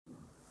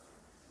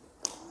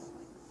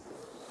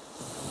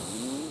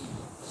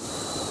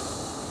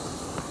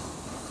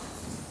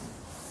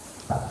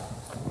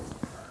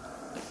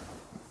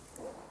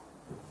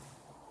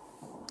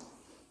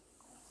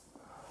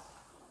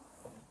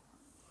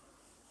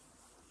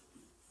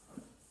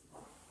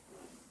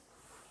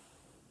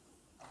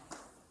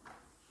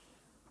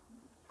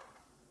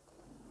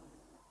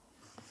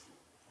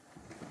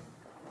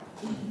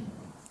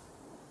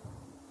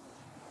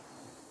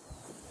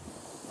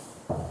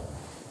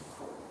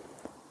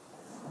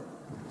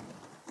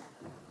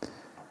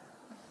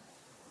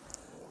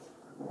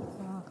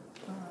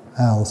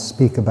I'll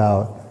speak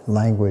about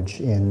language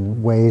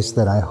in ways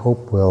that I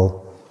hope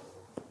will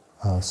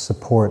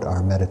support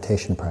our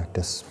meditation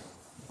practice.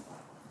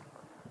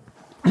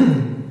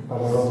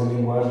 Parlerò del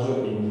linguaggio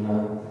in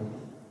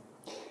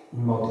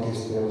modi che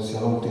spero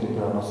siano utili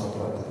per la nostra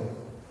pratica.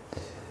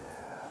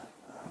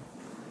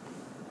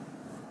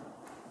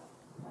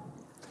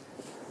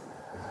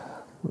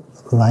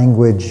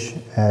 Language,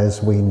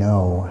 as we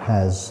know,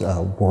 has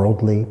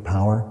worldly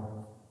power.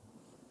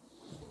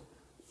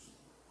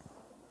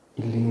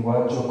 Il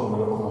linguaggio come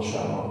lo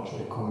conosciamo,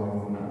 cioè come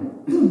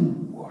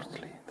un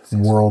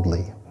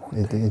Worldly.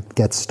 It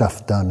gets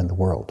stuff done in the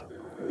world.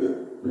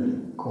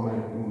 Come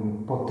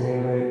un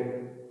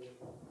potere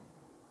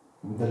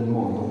del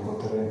mondo, un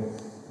potere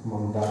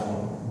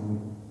mondano,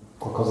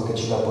 qualcosa che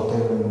ci dà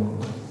potere nel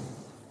mondo.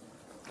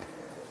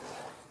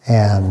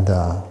 And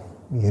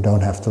you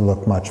don't have to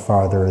look much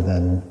farther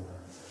than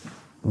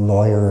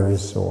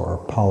lawyers or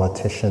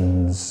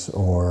politicians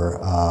or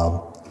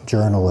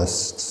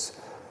journalists.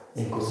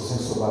 In questo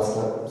senso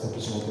basta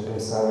semplicemente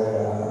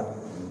pensare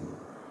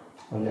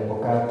agli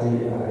avvocati,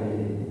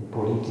 ai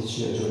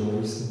politici, ai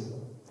giornalisti.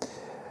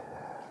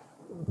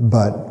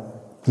 But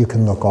you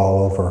can look all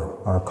over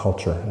our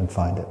culture and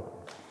find it.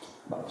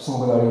 Ma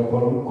possiamo guardare in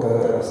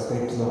qualunque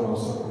aspetto della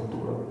nostra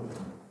cultura.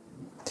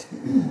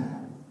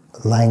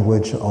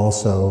 Language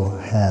also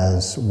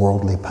has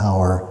worldly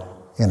power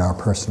in our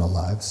personal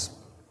lives.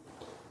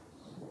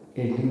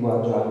 E il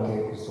linguaggio ha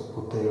anche questo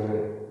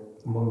potere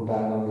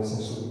mondano, nel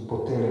senso di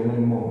potere nel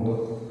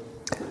mondo,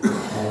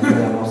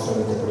 nella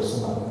nostra vita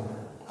personale.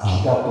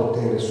 Ci dà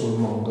potere sul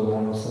mondo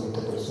nella nostra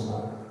vita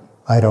personale.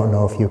 I don't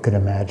know if you could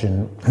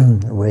imagine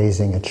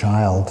raising a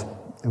child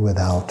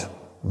without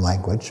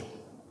language.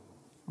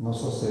 Non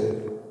so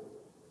se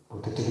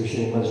potete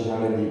riuscire a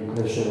immaginare di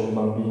crescere un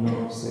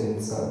bambino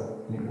senza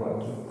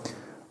linguaggio.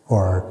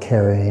 Or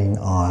carrying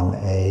on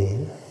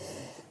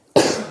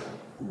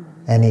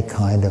any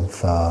kind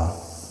of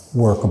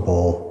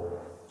workable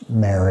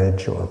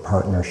marriage or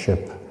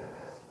partnership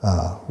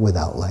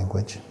without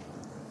language.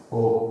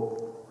 O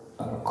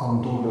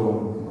condurre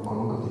un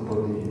qualunque tipo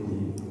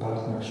di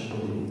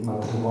partnership, di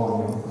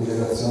matrimonio, di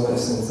relazione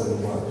senza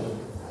linguaggio.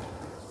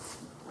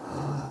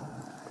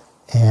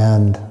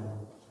 And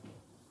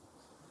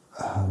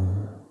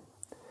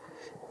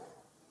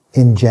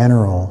in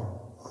general,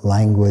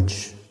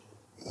 language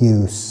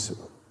use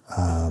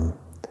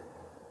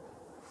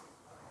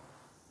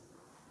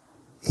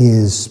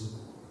is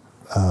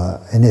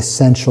an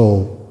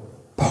essential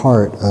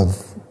part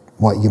of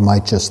what you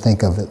might just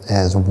think of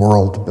as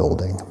world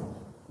building.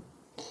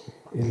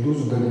 E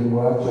l'uso del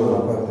linguaggio è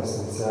una parte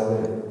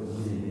essenziale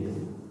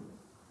di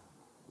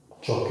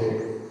ciò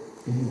che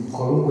in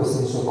qualunque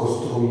senso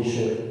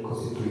costituisce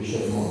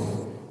il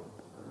mondo.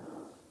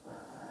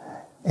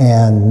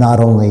 And not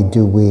only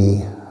do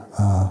we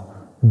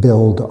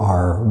build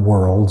our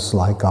worlds,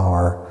 like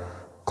our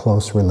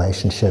close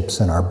relationships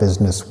and our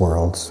business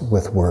worlds,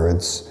 with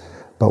words,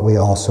 but we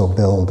also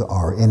build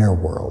our inner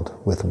world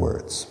with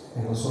words.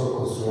 E non solo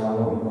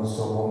costruiamo il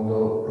nostro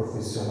mondo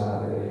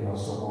professionale, il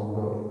nostro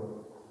mondo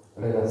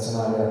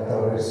relazionale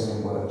attraverso il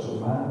linguaggio,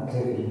 ma anche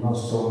il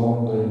nostro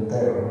mondo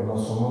interno, il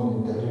nostro mondo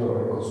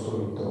interiore è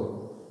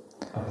costruito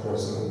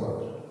attraverso il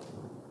linguaggio.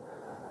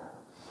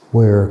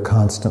 We're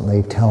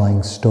constantly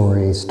telling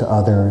stories to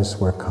others,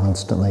 we're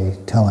constantly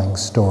telling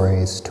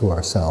stories to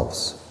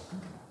ourselves.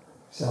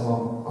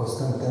 Siamo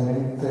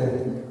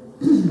costantemente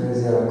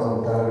presi a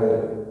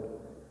raccontare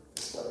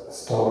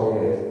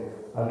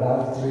storie ad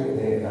altri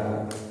e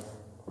a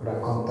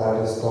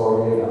raccontare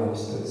storie a noi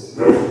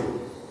stessi.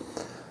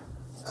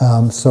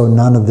 So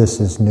none of this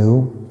is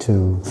new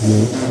to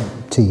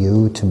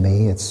you, to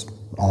me. It's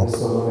all.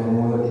 Questo non è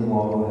nulla di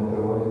nuovo né per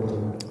voi né per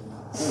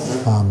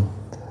me.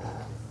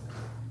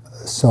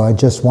 So I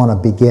just want to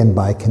begin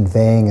by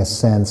conveying a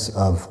sense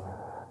of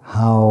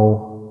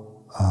how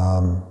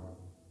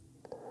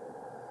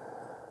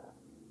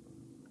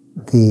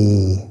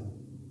the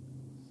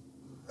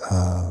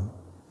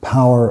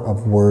power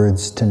of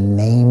words to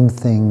name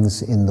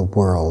things in the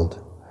world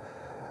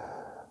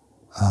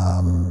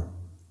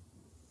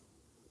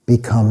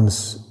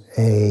becomes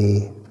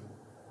a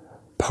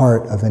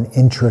part of an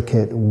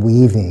intricate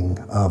weaving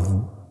of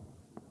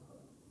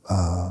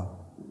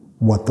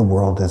what the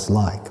world is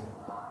like.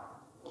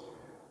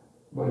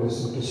 Voglio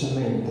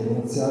semplicemente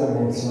iniziare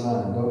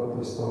menzionando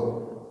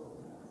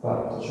questo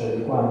fatto, cioè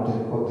di quanto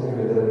il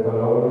potere delle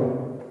parole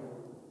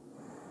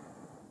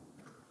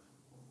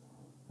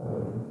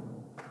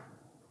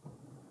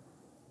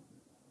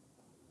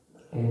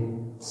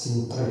si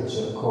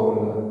intreccia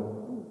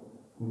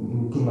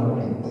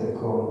intimamente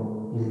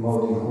con il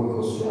modo in cui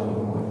costruiamo il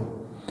mondo.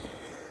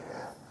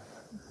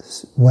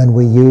 When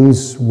we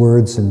use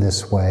words in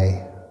this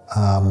way,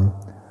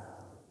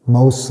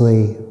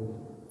 mostly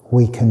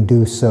we can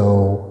do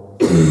so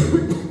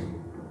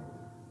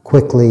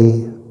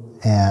quickly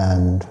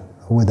and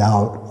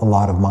without a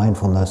lot of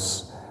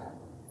mindfulness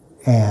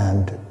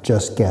and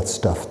just get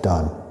stuff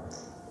done.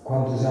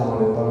 Quando usiamo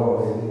le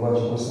parole e il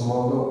linguaggio in questo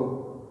modo,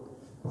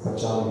 lo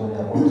facciamo in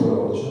maniera molto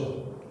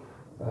veloce,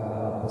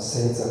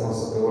 senza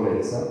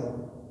consapevolezza,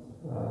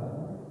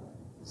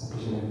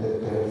 semplicemente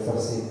per far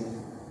sì,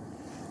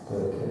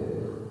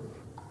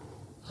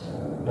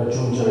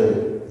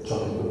 raggiungere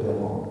ciò che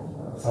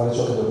dobbiamo fare,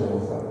 ciò che dobbiamo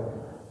fare.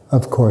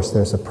 Of course,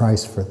 there's a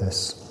price for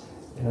this.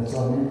 E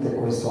naturalmente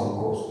questo ha un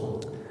costo.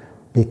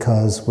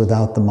 Because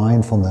without the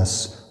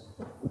mindfulness,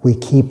 we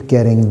keep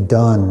getting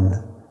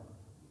done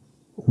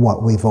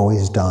what we've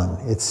always done.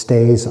 It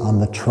stays on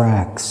the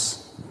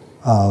tracks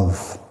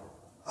of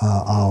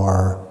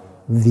our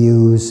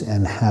views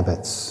and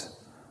habits.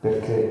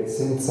 Perché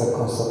senza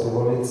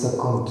consapevolezza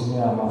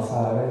continuiamo a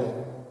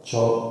fare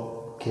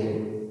ciò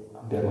che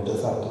abbiamo già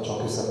fatto, ciò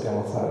che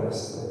sappiamo fare,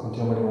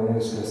 continuiamo a rimanere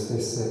sulle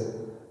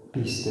stesse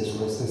piste,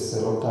 sulle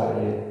stesse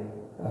rotaie,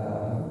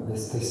 gli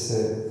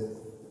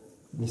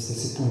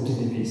stessi punti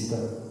di vista.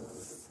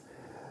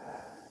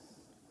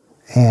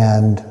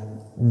 And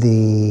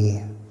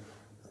the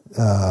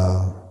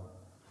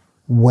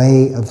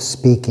way of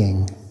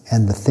speaking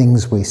and the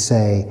things we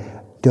say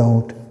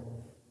don't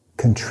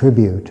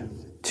contribute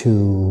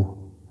to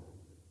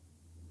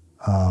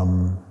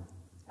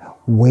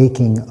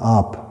waking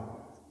up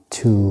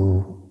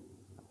to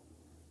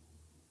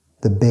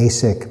the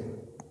basic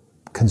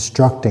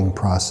constructing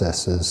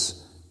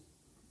processes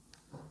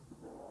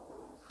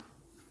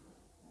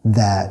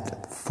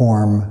that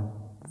form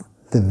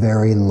the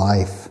very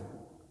life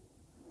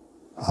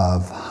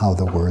of how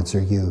the words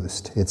are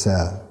used. It's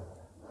a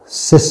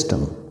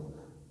system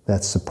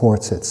that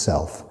supports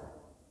itself,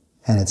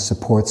 and it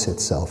supports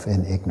itself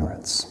in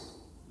ignorance.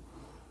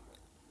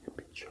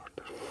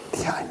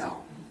 Yeah, I know.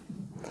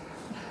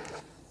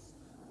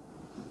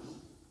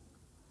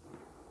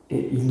 E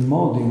il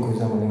modo in cui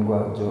usiamo il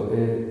linguaggio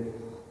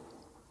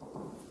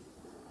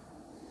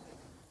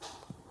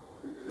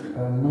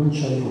non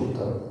ci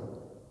aiuta.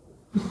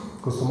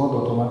 Questo modo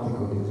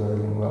automatico di usare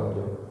il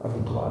linguaggio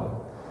abituale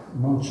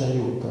non ci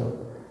aiuta,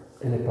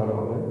 e le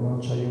parole non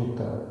ci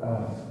aiuta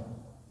a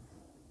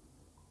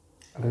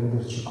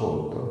renderci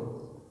conto,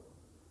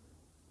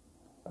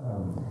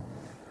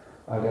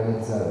 a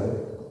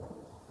realizzare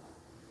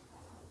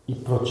i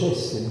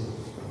processi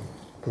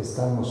che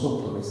stanno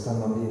sotto, che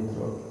stanno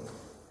dietro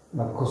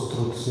la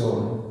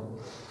costruzione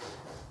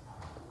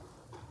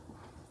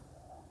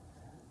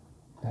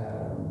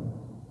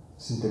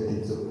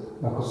sintetizzo,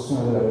 la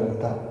costruzione della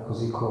realtà,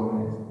 così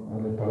come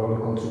le parole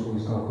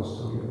contribuiscono a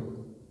costruire.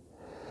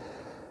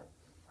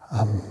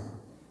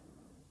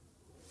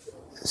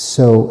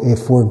 So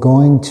if we're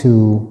going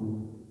to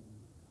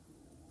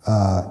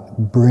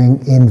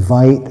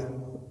invite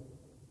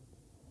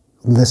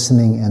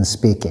listening and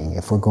speaking,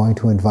 if we're going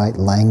to invite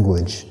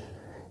language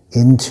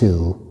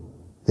into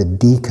the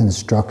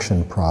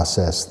deconstruction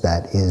process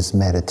that is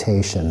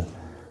meditation,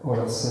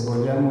 ora, se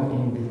vogliamo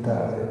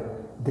invitare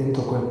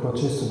dentro quel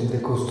processo di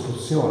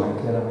decostruzione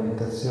che è la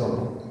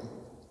meditazione,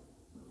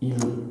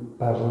 il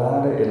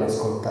parlare e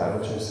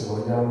l'ascoltare, cioè se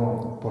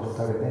vogliamo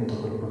portare dentro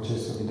quel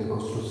processo di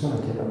decostruzione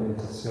che è la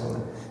meditazione,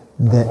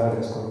 parlare e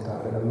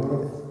ascoltare, allora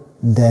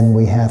then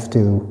we have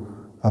to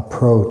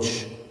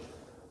approach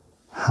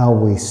how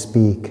we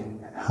speak,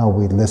 how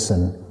we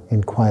listen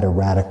in quite a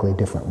radically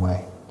different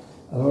way.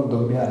 Allora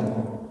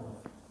dobbiamo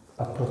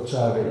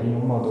approcciare in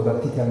un modo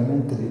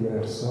radicalmente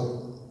diverso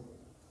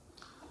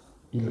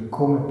il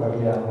come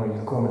parliamo e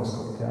il come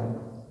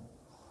ascoltiamo.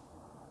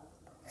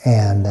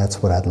 And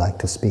that's what I'd like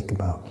to speak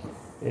about.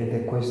 Ed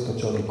è questo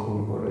ciò di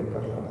cui vorrei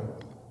parlare.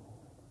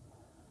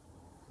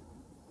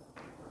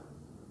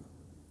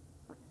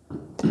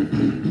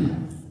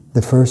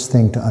 The first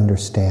thing to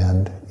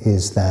understand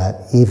is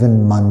that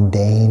even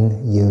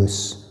mundane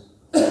use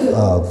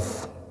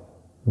of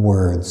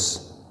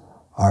words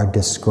are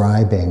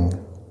describing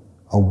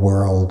a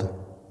world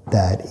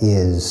that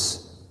is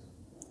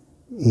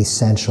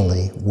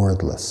essentially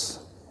wordless.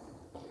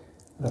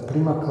 La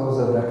prima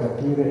cosa da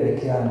capire è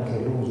che anche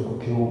l'uso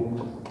più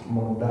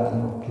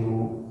mondano,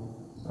 più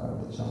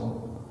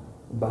diciamo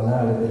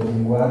banale del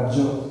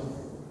linguaggio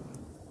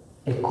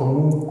è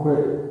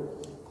comunque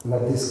la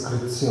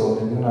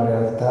descrizione di una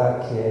realtà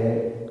che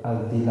è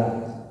al di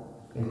là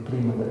e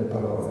prima delle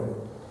parole.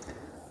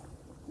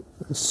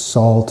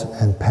 Salt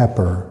and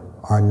pepper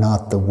are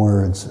not the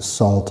words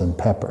salt and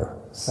pepper.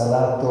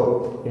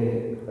 Salato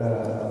e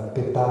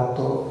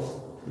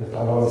pepato, le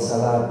parole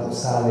salato,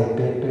 sale e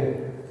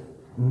pepe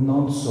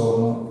non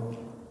sono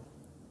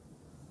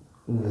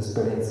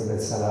l'esperienza del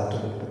salato e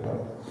del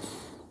pepato.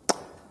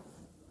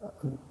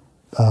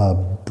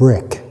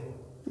 Brick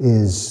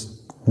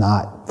is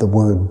not the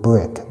word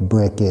brick.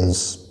 Brick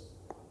is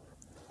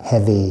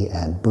heavy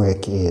and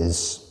brick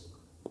is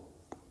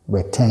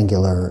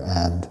rectangular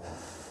and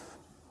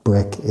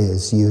brick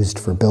is used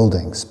for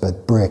buildings,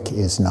 but brick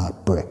is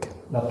not brick.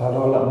 La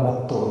parola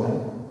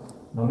mattone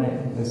non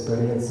è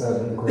l'esperienza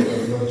di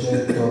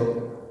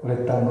quell'oggetto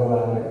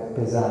rettangolare,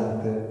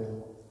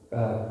 pesante,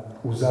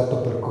 usato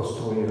per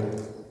costruire.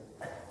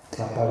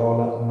 La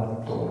parola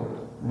mattone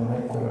non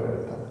è quella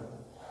realtà.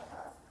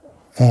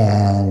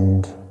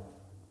 And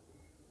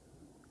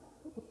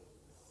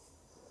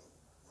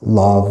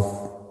love,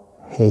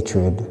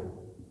 hatred,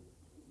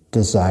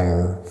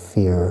 desire,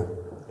 fear.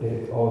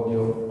 E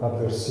odio,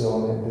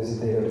 avversione,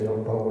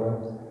 desiderio, paura.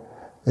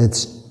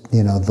 It's,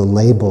 the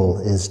label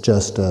is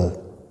just a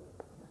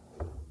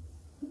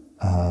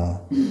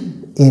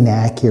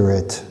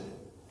inaccurate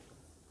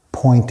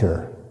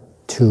pointer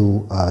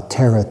to a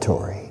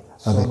territory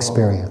of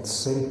experience.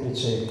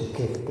 Semplici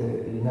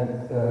etichette,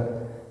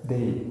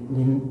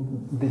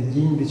 degli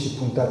indici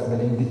puntati,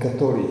 degli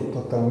indicatori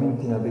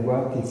totalmente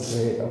inadeguati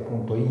che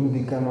appunto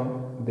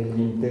indicano degli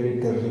interi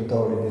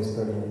territori di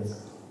esperienza.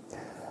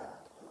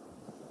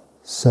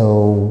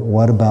 So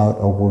what about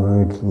a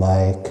word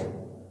like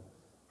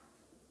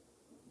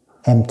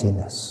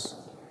emptiness?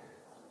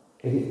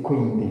 E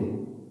quindi,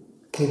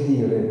 che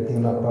dire di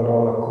una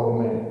parola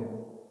come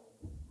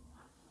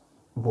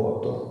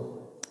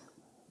vuoto?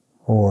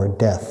 Or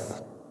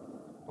death?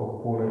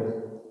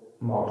 Oppure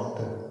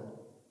morte?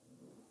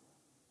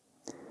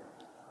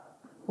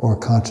 Or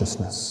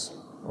consciousness?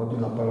 O di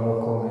una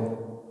parola come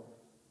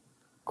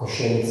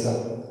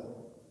coscienza?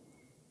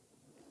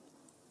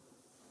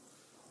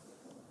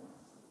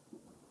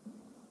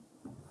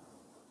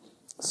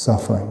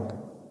 Suffering?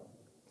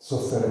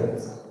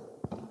 Sofferenza?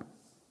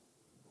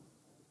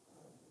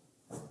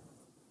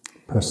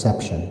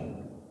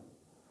 Perception?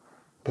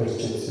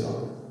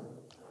 Percezione?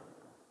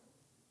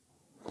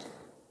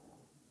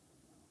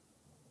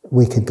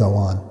 We could go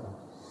on.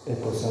 E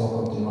possiamo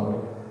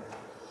continuare.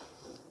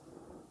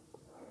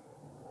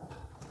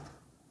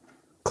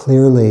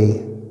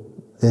 Clearly,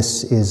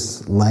 this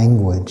is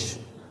language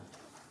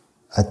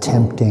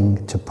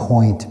attempting to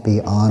point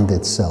beyond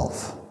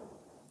itself.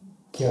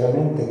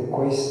 Chiaramente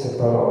queste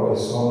parole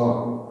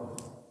sono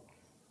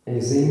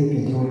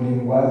esempi di un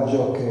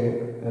linguaggio che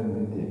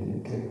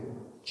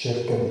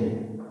cerca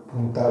di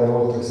puntare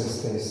oltre se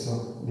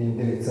stesso, di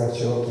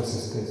indirizzarci oltre se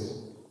stesso.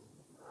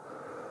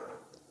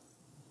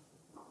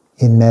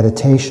 In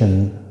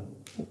meditation,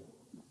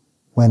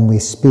 when we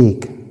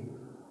speak,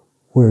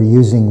 we're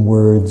using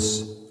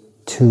words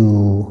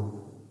to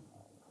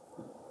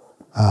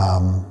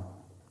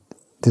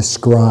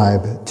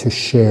describe, to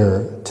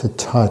share, to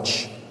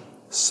touch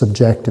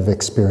subjective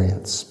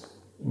experience.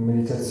 In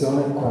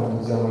meditazione,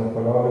 quando usiamo le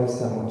parole,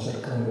 stiamo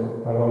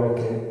cercando parole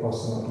che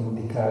possono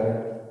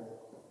indicare,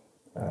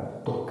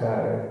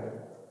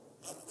 toccare,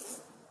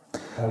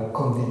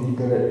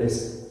 condividere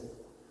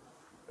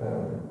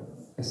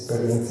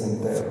esperienze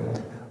interne.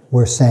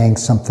 We're saying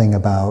something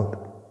about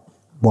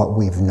what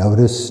we've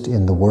noticed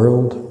in the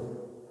world.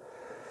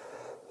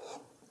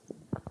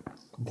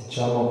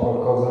 Diciamo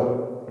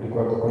qualcosa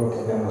riguardo quello che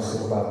abbiamo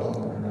osservato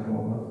nel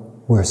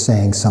mondo. We're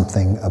saying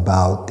something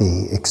about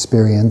the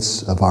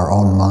experience of our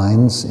own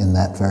minds in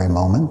that very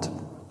moment.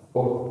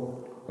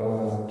 O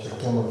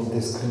cerchiamo di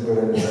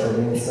descrivere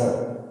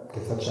l'esperienza che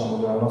facciamo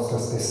della nostra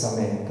stessa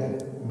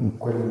mente in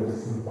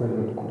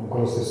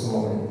quello stesso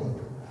momento.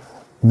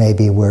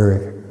 Maybe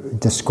we're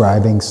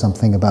describing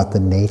something about the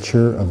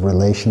nature of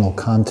relational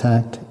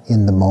contact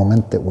in the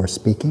moment that we're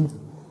speaking.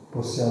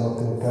 Possiamo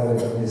tentare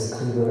di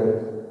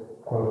descrivere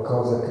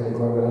qualcosa che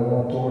riguarda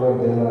la natura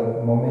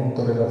del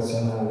momento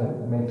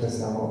relazionale mentre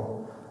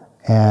stiamo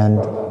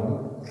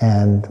parlando.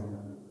 And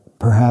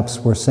perhaps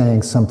we're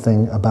saying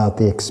something about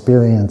the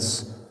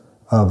experience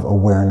of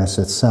awareness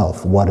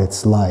itself, what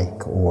it's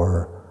like,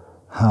 or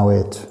how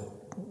it's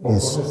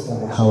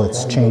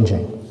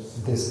changing.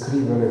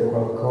 Descrivere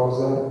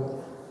qualcosa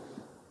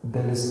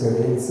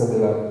dell'esperienza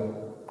della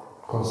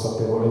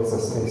consapevolezza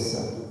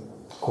stessa,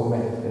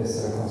 com'è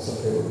essere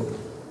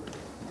consapevoli.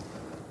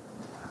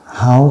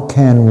 How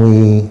can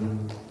we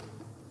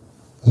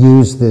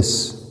use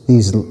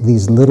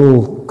these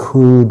little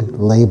crude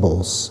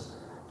labels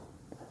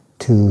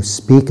to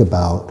speak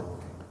about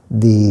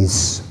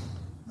these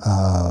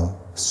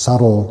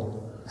subtle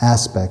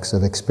aspects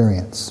of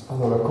experience?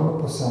 Allora,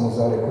 come possiamo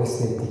usare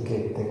queste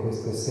etichette,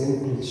 queste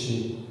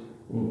semplici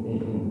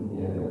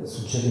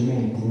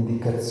suggerimenti,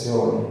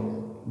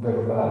 indicazioni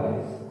verbali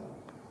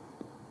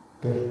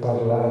per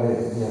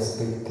parlare di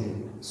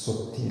aspetti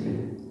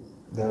sottili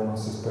della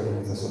nostra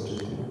esperienza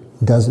soggettiva?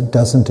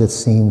 Doesn't it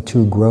seem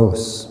too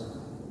gross?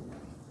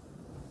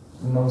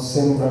 Non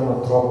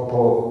sembrano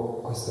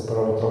troppo, queste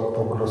parole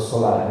troppo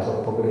grossolane,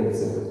 troppo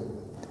grezze?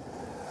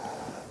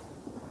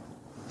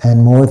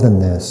 And more than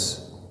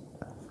this,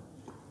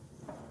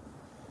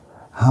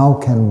 how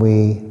can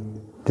we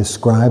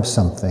describe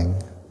something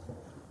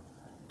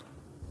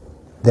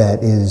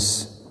that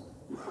is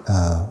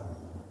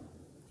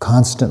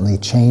constantly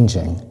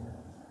changing?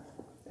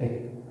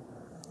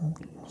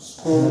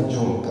 In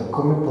aggiunta,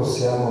 come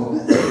possiamo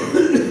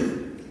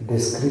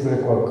descrivere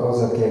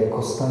qualcosa che è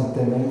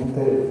costantemente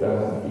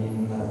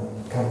in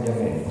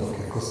cambiamento,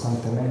 che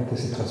costantemente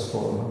si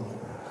trasforma?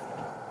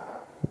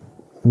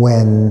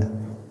 When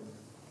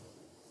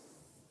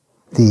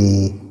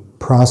the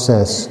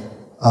process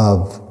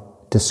of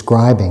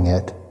describing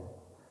it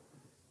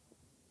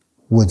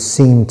would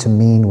seem to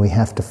mean we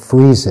have to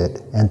freeze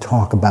it and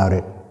talk about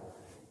it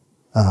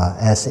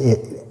as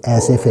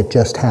if it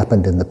just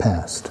happened in the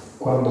past.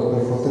 Quando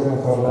per poterne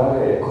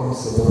parlare è come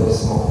se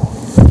dovessimo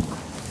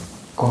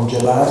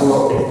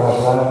congelarlo e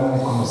parlarne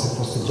come se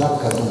fosse già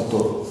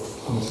accaduto,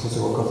 come se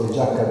fosse qualcosa di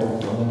già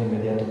accaduto, non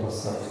immediato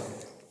passato,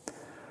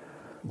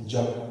 di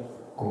già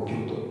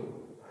compiuto.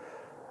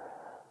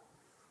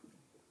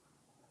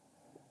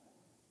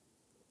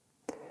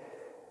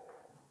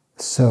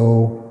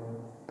 So,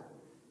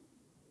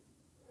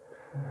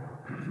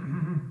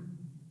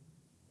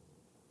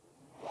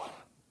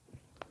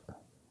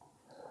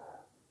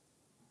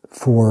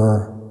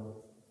 for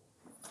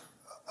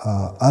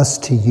us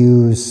to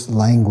use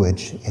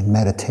language in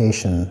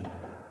meditation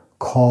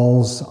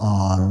calls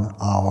on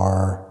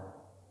our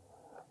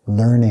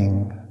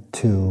learning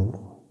to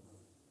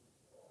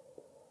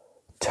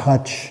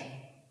touch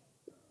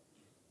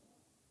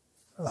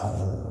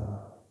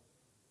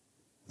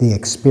the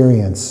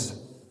experience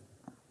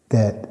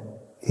that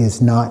is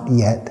not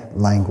yet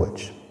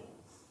language.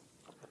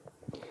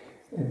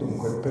 E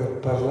dunque, per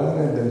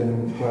parlare del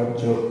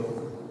linguaggio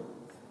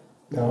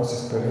della nostra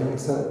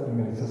esperienza di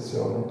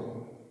meditazione,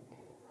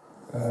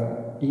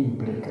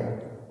 implica,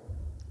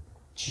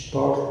 ci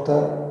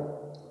porta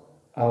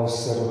a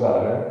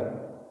osservare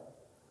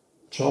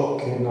ciò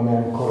che non è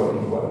ancora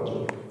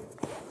linguaggio,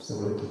 se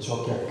volete,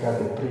 ciò che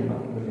accade prima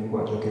del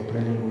linguaggio, che è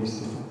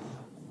prelinguistico.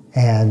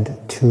 And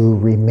to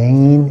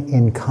remain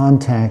in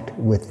contact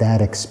with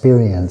that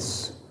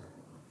experience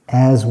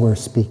as we're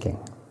speaking.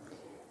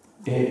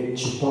 E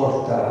ci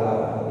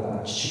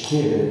porta, ci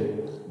chiede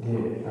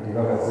di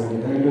arrivare a quel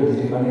livello e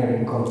di rimanere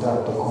in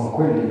contatto con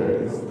quel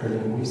livello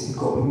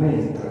prelinguistico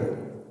mentre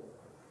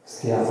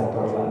stiamo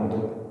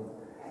parlando.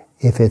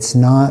 If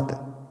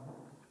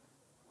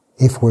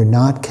we're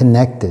not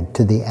connected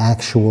to the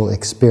actual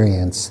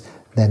experience,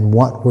 then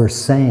what we're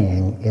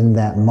saying in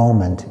that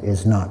moment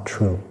is not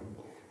true.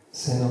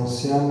 Se non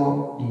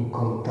siamo in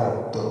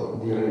contatto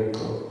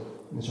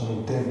diretto, diciamo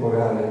in tempo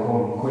reale,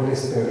 con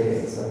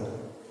quell'esperienza,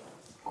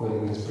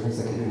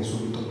 quell'esperienza che viene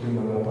subito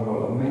prima della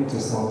parola, mentre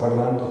stiamo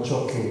parlando,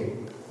 ciò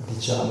che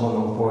diciamo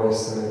non può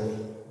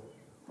essere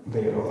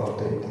vero,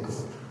 autentico.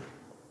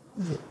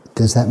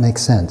 Does that make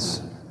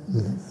sense?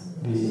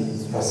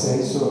 Ha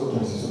senso,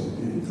 nel senso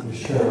di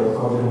riuscire a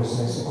raccogliere un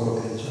senso quello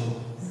che diciamo.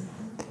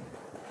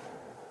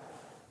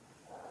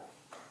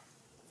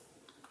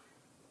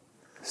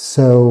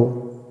 So,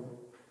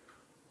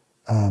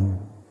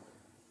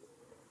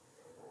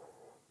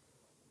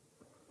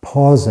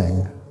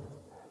 pausing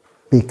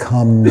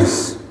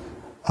becomes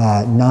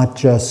not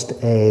just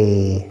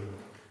a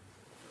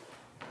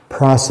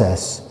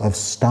process of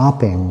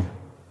stopping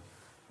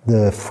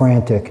the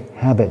frantic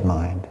habit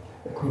mind.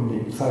 E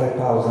quindi fare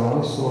pausa non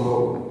è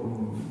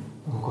solo,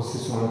 non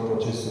consiste solo nel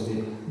processo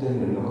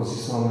non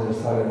consiste solo nel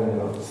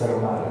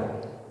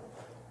fermare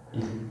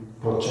il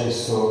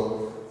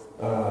processo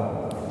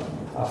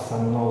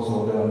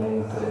affannoso della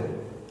mente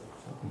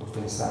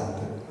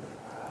pensante.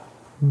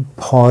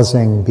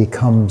 Pausing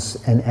becomes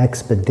an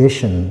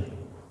expedition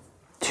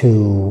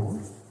to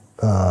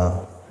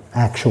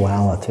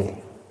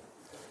actuality.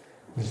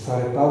 Il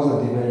fare pausa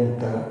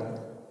diventa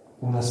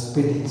una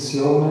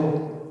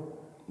spedizione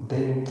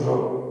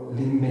dentro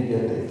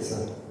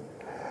l'immediatezza.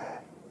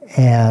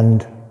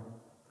 And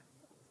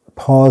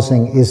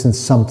pausing isn't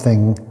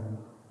something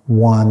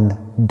one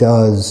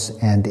does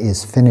and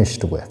is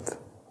finished with.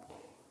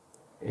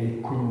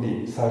 E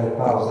quindi fare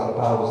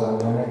pausa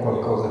non è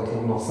qualcosa che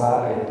uno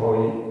fa e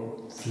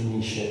poi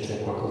finisce,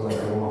 cioè qualcosa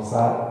che uno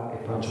fa e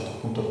poi a un certo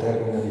punto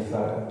termina di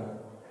fare.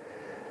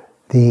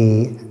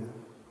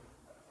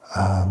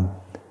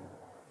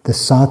 The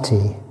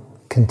sati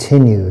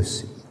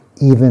continues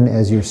even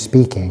as you're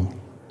speaking.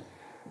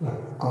 La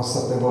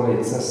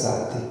consapevolezza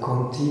sati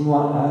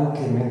continua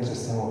anche mentre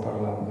stiamo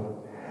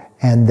parlando.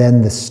 And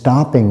then the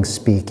stopping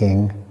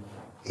speaking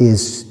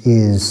is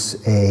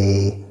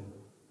a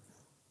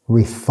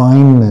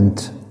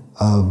refinement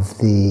of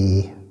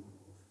the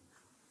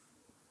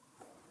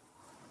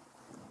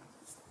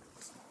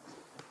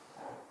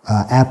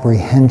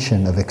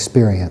apprehension of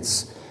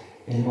experience.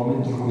 E il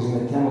momento in cui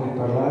smettiamo di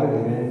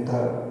parlare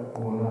diventa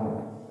un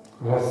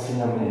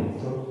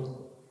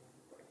raffinamento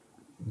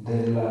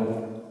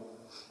della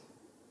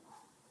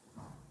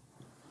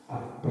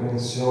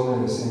apprensione,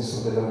 nel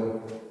senso della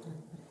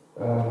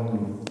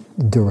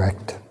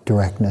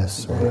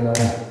directness. Della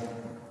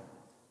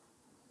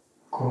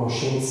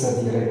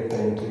conoscenza diretta,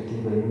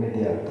 intuitiva,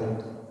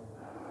 immediata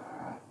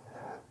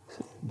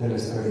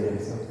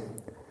dell'esperienza,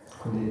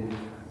 quindi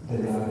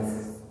della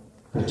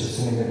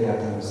percezione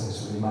immediata nel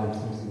senso di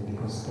mindfulness, di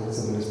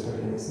consapevolezza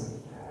dell'esperienza.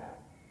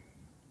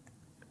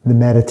 The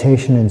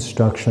meditation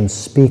instructions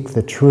speak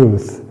the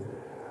truth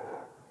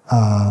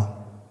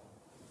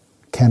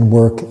can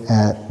work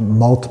at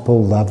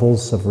multiple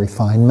levels of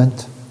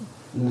refinement.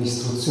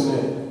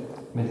 L'istruzione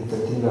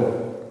meditativa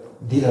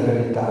di la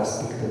verità,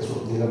 speak the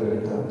truth, di la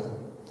verità,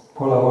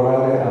 può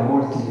lavorare a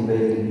molti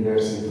livelli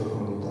diversi di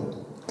profondità.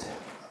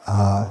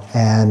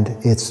 And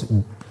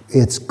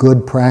it's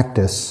good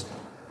practice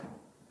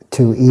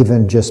to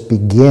even just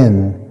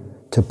begin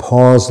to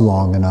pause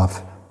long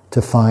enough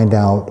to find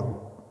out,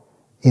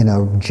 in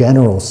a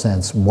general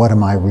sense, what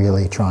am I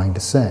really trying to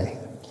say?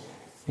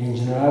 In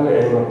generale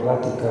è una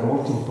pratica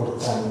molto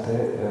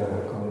importante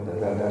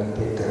da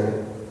ripetere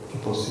il più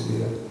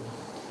possibile.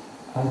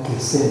 Anche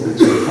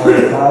semplice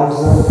fare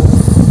pausa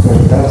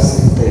per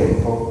darsi il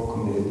tempo,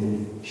 come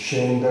di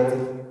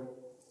scendere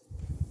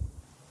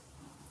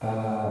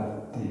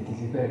di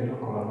livello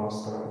con la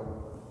nostra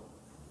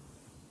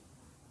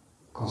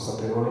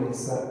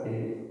consapevolezza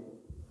e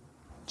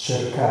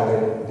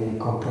cercare di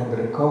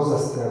comprendere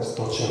cosa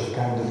sto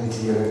cercando di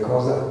dire,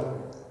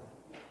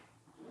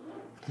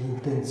 che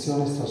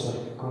intenzione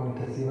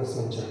comunicativa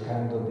sto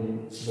cercando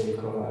di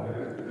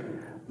veicolare.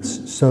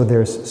 So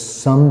there's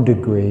some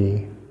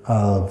degree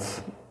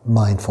of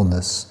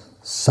mindfulness,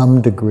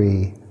 some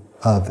degree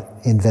of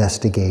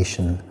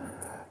investigation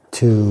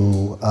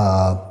to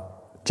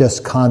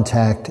just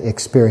contact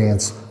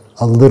experience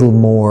a little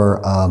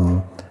more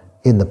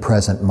in the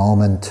present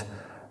moment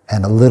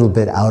and a little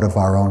bit out of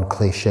our own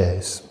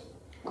cliches.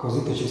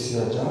 Così che ci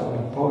sia già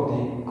un po'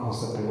 di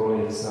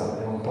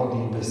consapevolezza e un po' di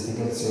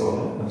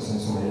investigazione, nel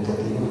senso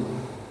meditativo,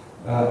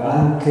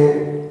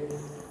 anche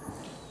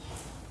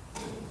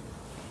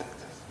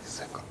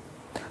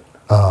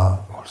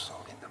also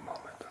in the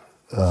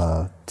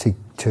moment.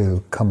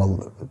 To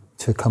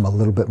come a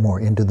little bit more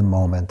into the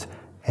moment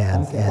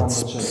and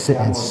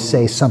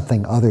say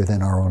something other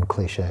than our own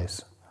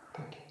cliches.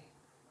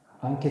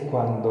 Anche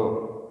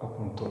quando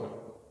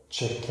appunto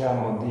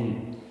cerchiamo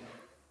di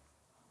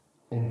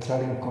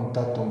entrare in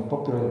contatto un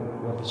po' più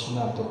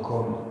ravvicinato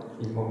con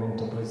il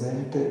momento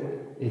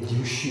presente e di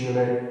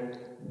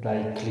uscire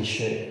dai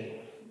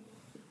cliché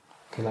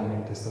che la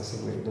mente sta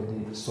seguendo,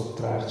 di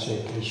sottrarci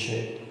ai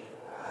cliché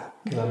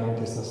che la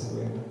mente sta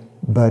seguendo.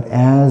 But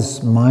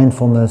as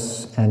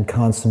mindfulness and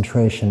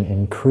concentration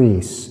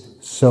increase,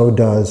 so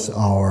does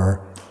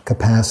our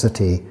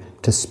capacity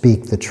to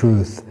speak the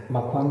truth.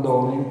 Ma quando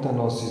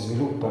aumentano, si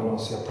sviluppano,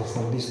 si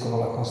approfondiscono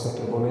la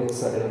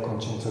consapevolezza e la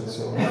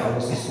concentrazione, allo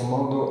stesso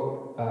modo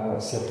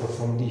si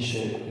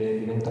approfondisce e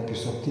diventa più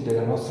sottile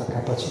la nostra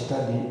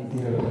capacità di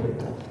dire la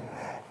verità.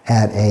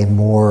 At a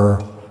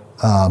more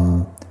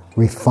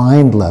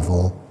refined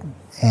level,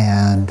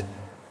 and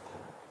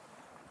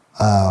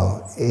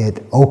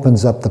it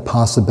opens up the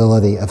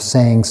possibility of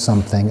saying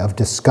something, of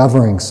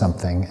discovering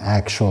something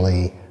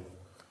actually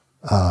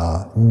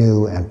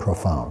new and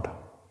profound.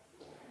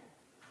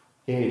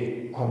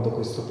 E quando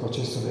questo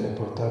processo viene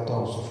portato a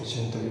un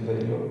sufficiente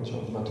livello,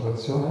 diciamo, di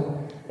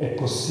maturazione, è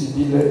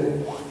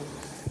possibile,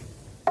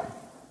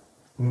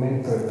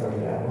 mentre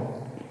parliamo,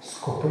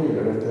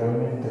 scoprire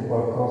letteralmente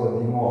qualcosa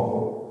di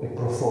nuovo e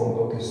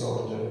profondo che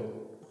sorge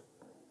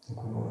in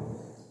quel momento,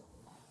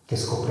 che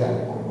scopriamo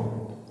in quel momento.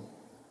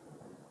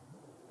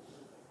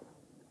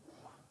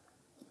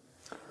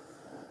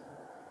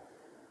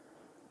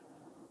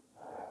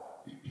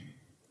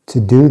 To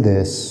do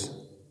this,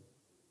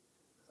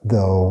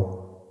 though,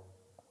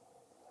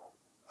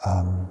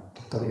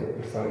 tuttavia,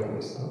 per fare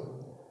questo,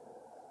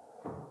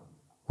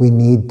 we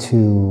need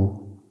to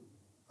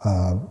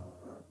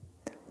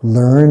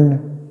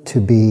learn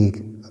to be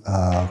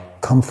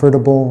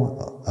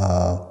comfortable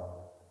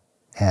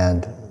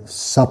and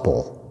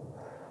supple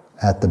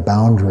at the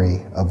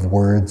boundary of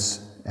words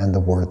and the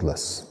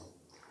wordless.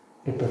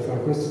 E per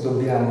fare questo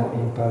dobbiamo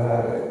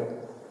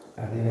imparare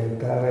a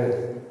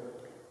diventare,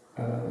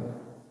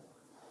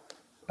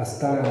 a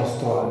stare a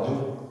nostro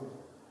agio,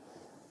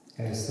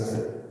 a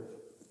essere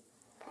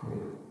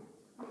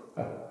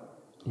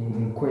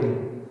in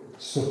quel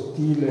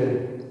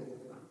sottile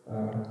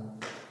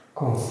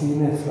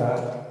confine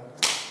fra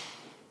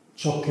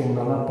ciò che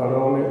non ha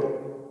parole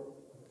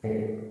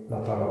e la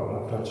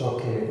parola, fra ciò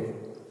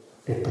che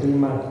è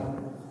prima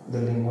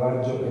del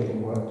linguaggio e il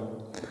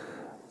linguaggio.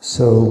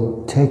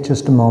 So take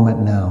just a moment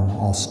now,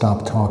 I'll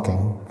stop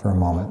talking for a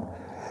moment,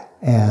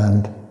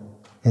 and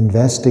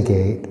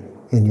investigate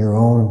in your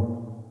own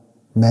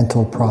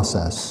mental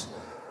process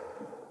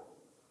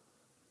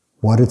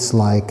what it's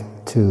like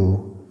to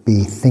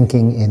be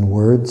thinking in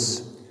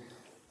words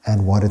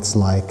and what it's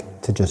like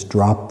to just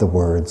drop the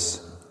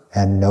words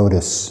and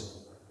notice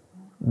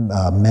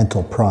a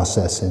mental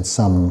process in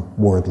some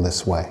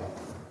wordless way.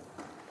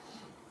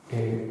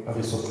 E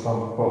adesso fra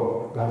un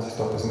po', anzi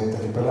sto per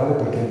smettere di parlare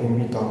perché vi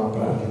invito a una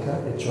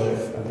pratica, e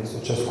cioè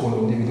adesso ciascuno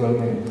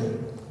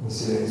individualmente in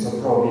silenzio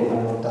provi a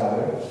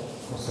notare,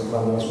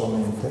 osservando la sua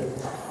mente,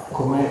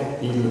 com'è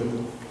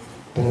il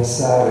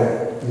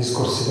pensare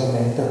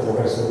discorsivamente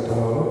attraverso le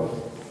parole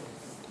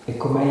e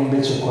com'è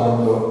invece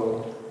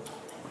quando,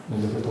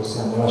 meglio che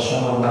possiamo,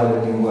 lasciamo andare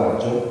il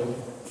linguaggio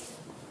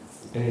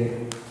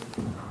e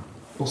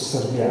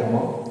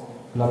osserviamo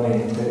la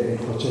mente e i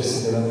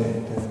processi della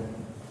mente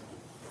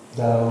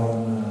da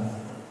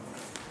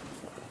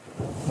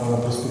una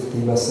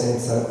prospettiva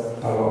senza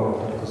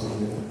parole, per così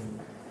dire,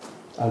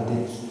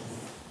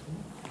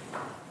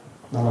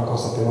 da una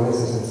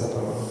consapevolezza senza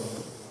parole.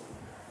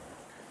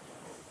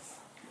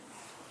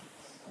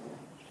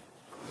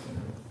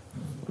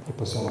 E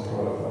possiamo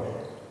provare a farlo.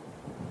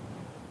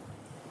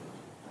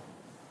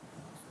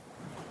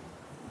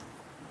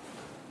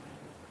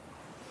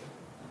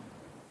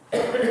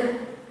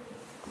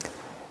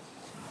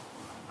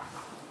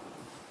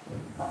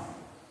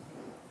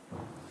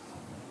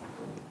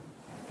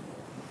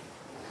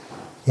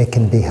 It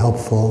can be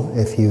helpful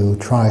if you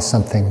try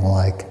something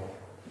like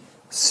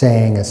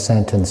saying a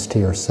sentence to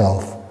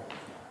yourself,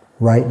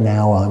 right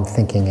now I'm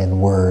thinking in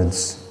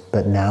words,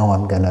 but now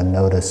I'm going to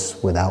notice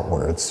without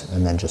words,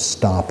 and then just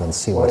stop and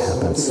see what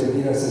happens. Può essere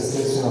utile dire a se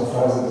stessi una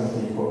frase del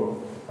tipo,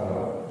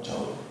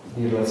 diciamo,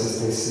 dirla a se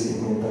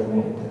stessi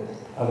mentalmente.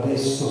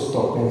 Adesso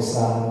sto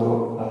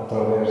pensando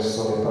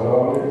attraverso le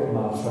parole,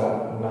 ma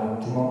fra un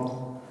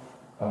attimo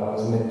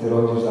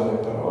smetterò di usare le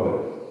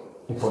parole.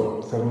 E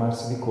poi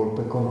fermarsi di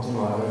colpo e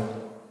continuare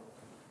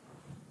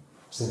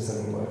senza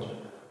linguaggio.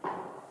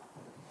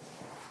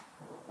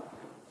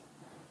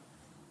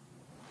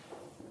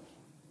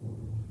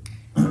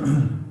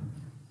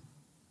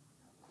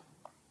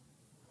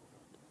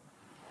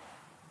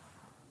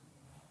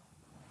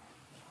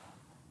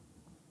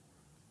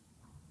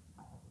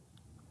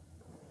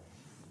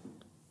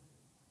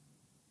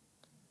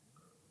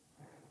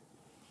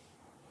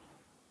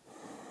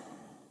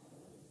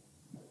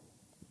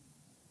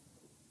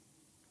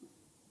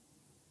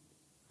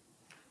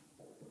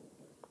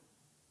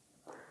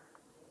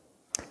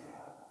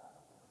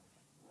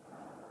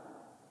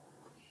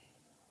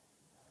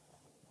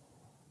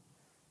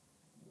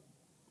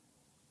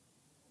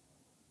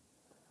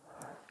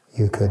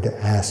 You could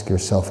ask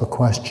yourself a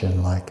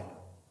question like,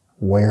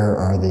 where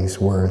are these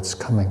words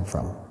coming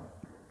from?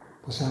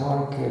 Possiamo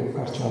anche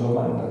farci una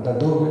domanda, da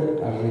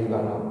dove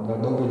arrivano, da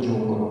dove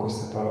giungono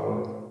queste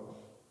parole?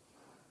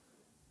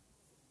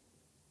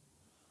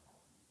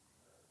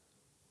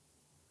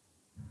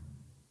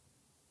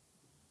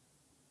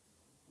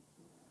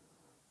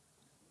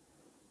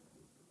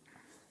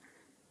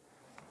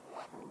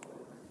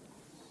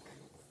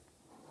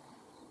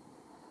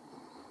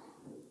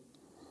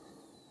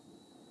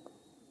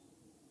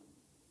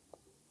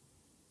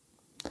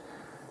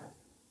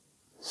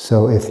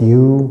 So if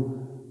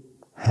you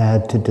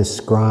had to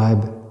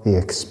describe the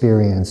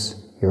experience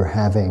you're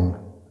having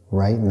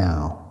right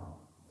now,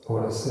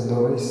 Ora, se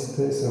voi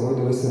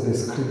doveste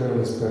descrivere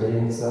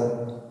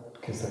l'esperienza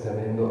che state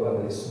avendo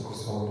adesso, in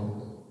questo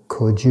momento,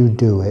 could you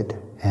do it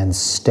and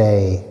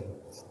stay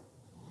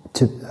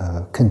to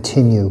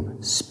continue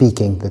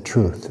speaking the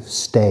truth,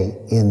 stay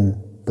in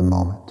the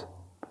moment?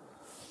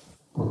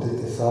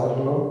 potete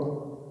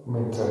farlo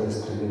mentre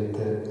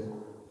descrivete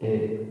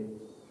e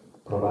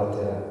provate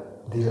a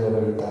dire la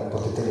verità,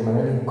 potete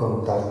rimanere in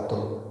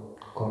contatto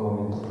con il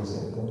momento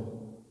presente.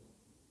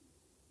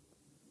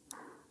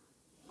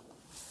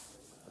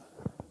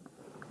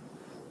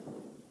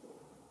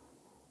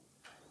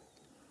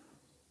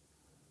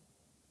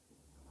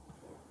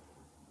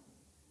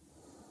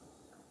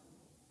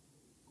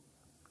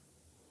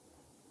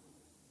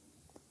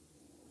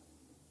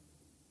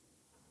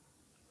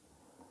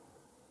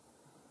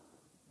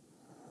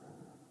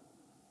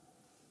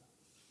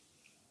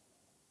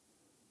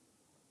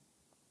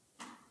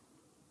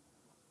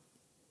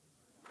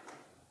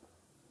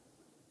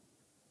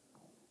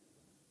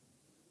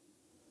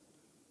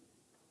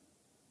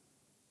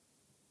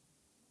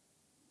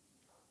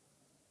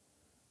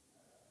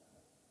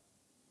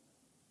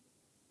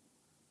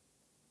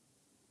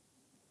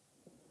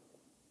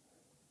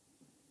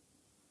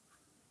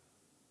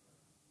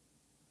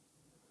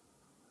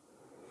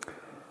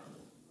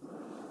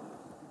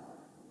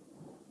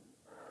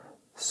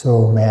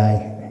 So may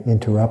I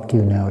interrupt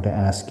you now to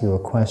ask you a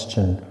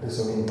question?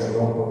 Adesso mi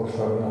interrompo per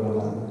farvi una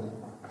domanda.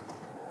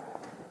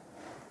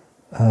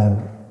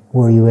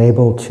 Were you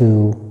able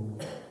to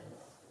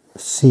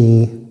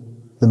see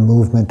the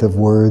movement of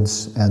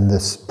words and the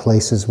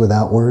places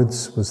without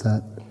words? Was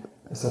that?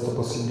 È stato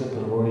possibile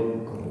per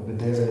voi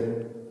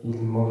vedere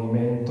il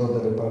movimento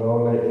delle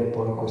parole e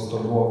poi questo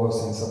luogo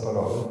senza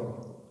parole?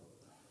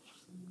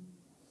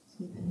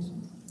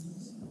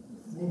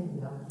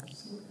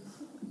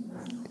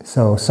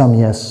 So some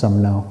yes,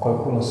 some no.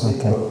 Qualcuno sì,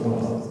 Okay. qualcuno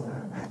no.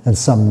 And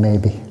some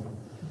maybe.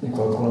 E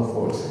qualcuno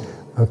forse.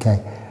 Okay.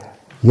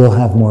 You'll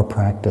have more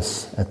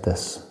practice at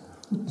this.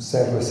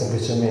 Serve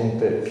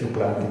semplicemente più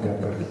pratica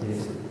per chi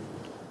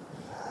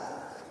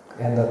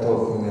è andato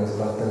quindi a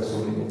sbattere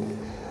sui limiti.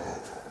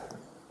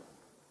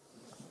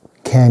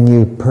 Can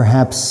you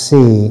perhaps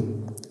see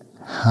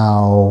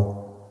how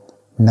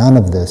none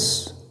of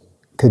this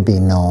could be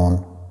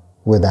known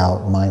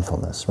without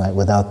mindfulness, right?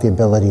 Without the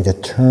ability to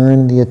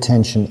turn the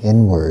attention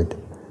inward.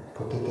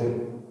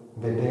 Potete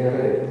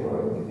vedere,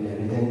 è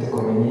evidente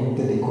come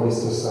niente di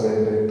questo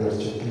sarebbe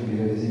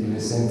percepibile, visibile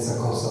senza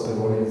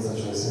consapevolezza,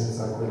 cioè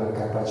senza quella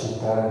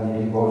capacità di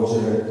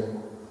rivolgere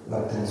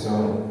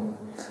l'attenzione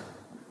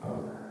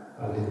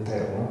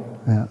all'interno.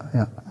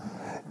 Yeah.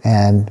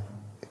 And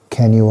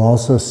can you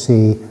also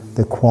see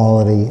the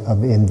quality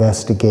of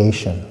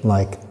investigation,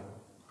 like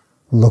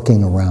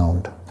looking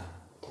around?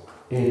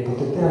 E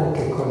potete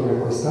anche cogliere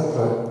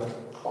quest'altra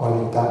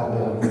qualità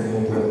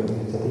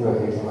dell'iniziativa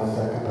che è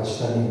chiamata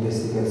capacità di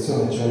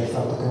investigazione, cioè il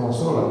fatto che non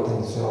solo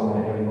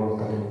l'attenzione è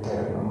rivolta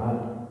all'interno,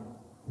 ma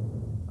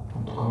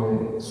appunto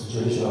come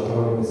suggerisce la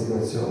parola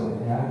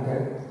investigazione, è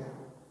anche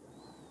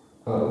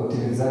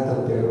utilizzata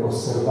per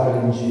osservare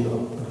in giro,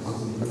 per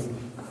così dire,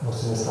 non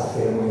se ne sta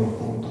fermo in un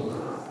punto.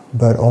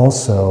 But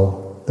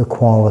also the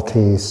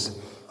qualities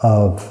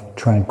of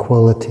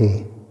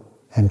tranquility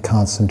and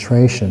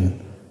concentration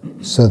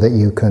so that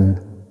you can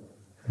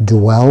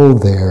dwell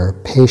there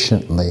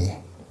patiently.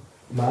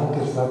 Ma anche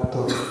il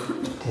fatto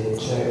che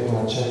c'è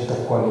una certa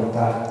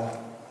qualità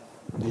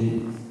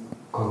di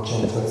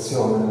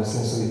concentrazione, nel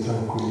senso di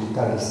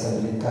tranquillità, di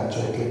stabilità,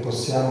 cioè che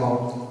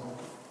possiamo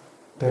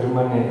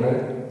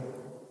permanere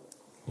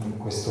in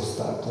questo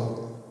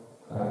stato,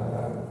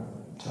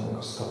 diciamo in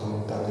questo stato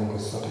mentale, in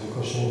questo stato di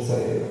coscienza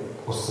e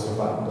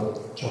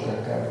osservando ciò che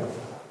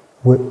accade.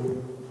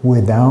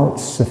 Without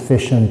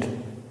sufficient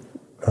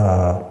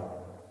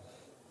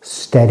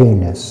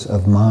steadiness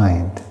of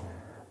mind,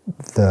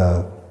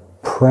 the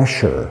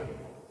pressure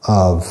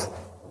of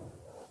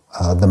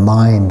the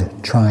mind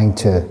trying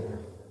to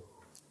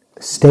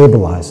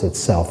stabilize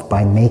itself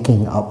by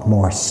making up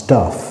more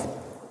stuff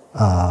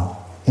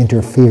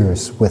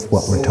interferes with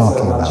what we're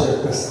talking about. Senza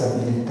una certa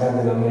stabilità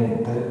della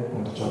mente,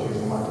 appunto ciò che è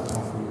chiamata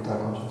tranquillità,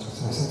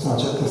 concentrazione, senza una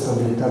certa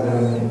stabilità della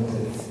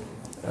mente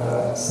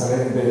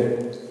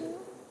sarebbe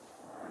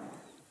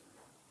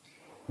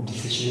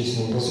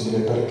difficilissimo,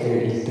 impossibile, perché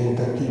il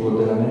tentativo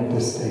della mente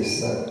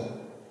stessa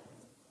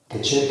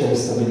che cerca di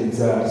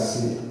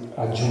stabilizzarsi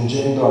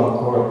aggiungendo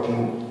ancora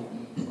più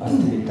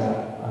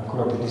attività,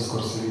 ancora più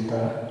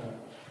discorsività,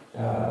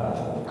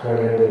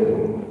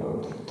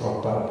 creerebbe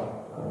troppa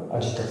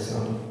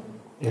agitazione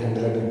e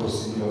renderebbe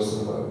impossibile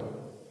osservare.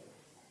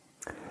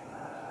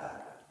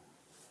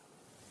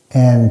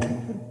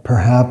 And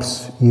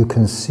perhaps you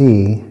can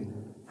see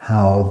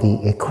how the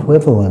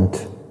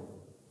equivalent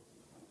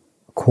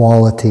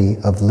quality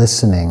of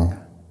listening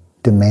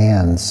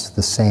demands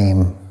the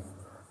same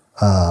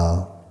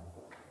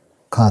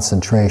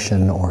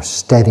concentration or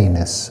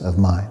steadiness of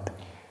mind.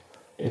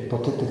 E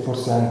potete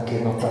forse anche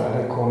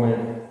notare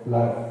come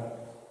la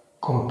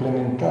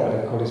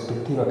complementare,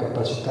 corrispettiva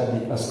capacità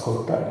di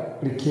ascoltare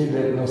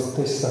richiede la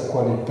stessa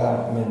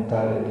qualità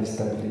mentale di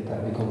stabilità,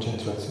 di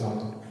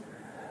concentrazione.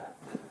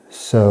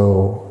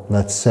 So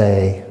let's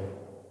say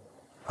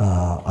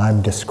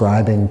I'm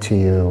describing to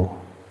you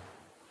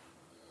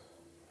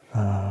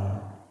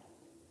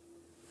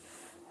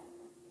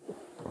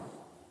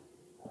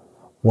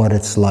what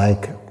it's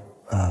like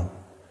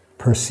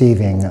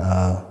perceiving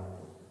a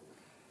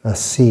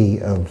sea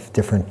of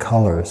different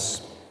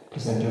colors. Per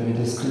esempio vi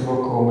descrivo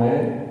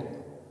come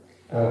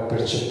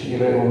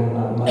percepire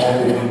un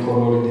mare di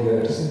colori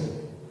diversi.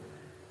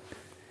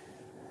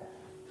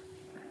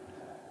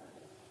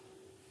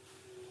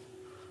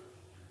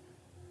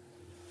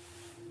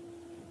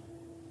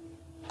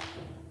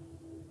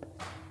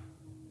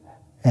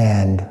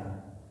 And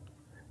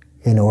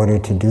in order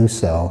to do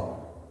so,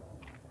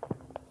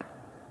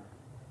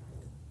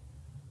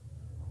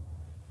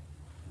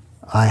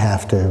 I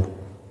have to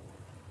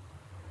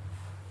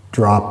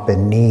drop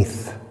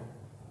beneath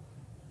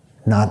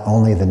not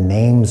only the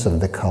names of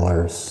the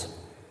colors,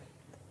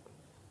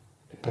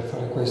 E per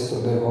fare questo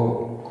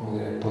devo, come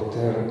dire,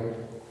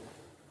 poter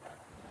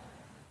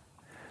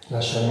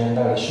lasciarmi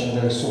andare,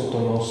 scendere sotto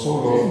non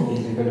solo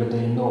il livello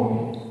dei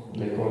nomi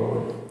dei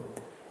colori,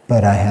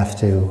 but I have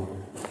to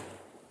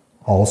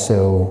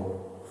also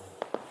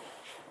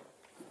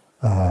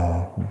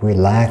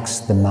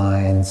relax the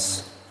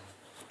mind's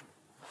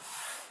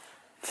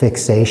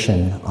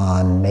fixation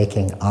on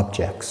making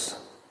objects.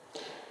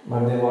 ma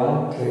devo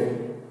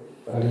anche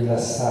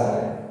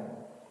rilassare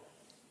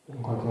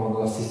in qualche modo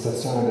la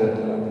fissazione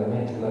della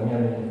mente, della mia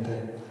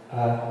mente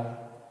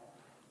a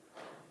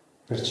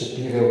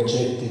percepire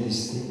oggetti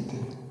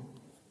distinti.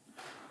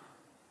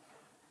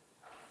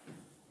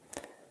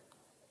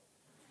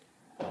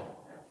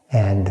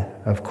 And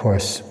of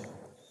course,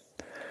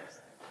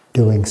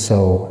 doing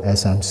so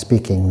as I'm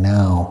speaking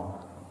now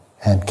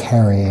and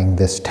carrying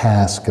this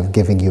task of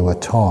giving you a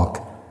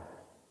talk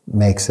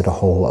makes it a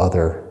whole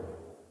other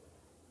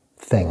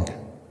thing.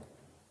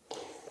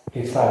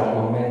 E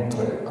farlo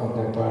mentre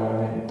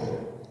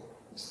contemporaneamente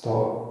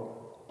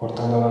sto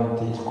portando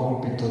avanti il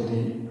compito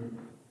di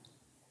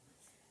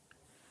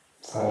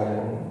fare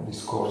un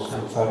discorso,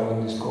 di farmi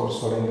un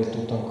discorso rende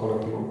tutto ancora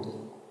più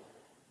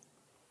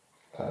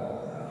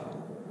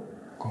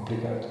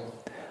complicato.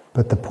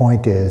 But the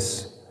point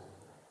is,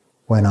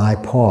 when I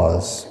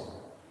pause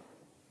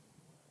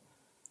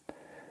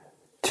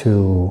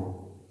to,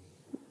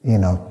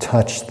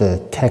 touch the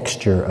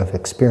texture of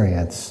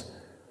experience,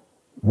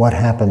 what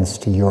happens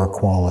to your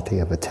quality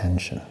of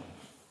attention?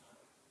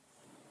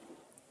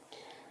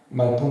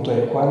 Ma il punto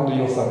è quando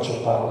io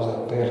faccio pausa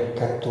per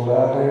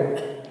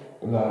catturare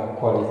la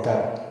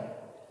qualità,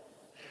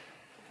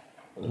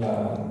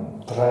 la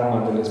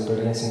trama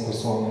dell'esperienza in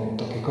questo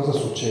momento, che cosa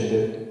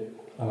succede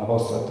alla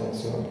vostra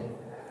attenzione?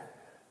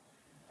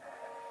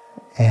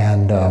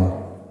 And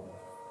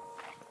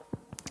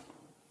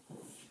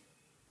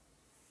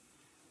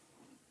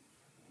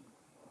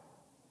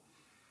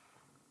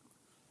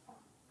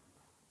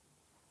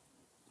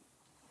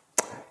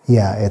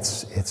yeah,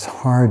 it's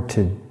hard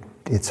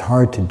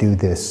to do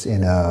this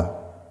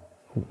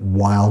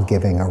while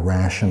giving a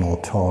rational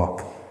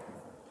talk.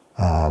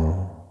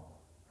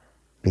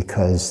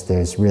 because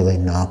there's really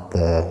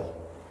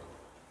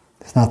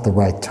it's not the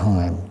right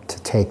time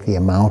to take the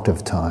amount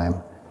of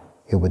time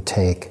it would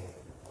take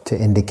to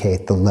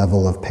indicate the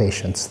level of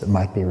patience that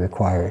might be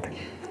required.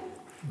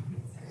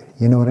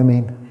 You know what I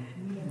mean?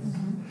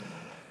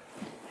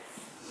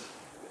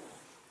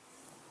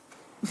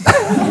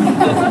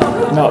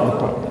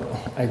 No,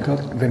 I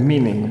got the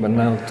meaning, but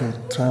now to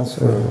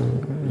transfer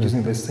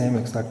using the same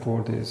exact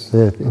word is...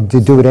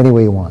 Do it any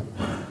way you want.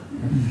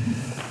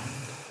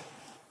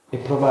 E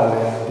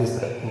provare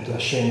a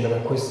scendere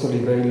a questo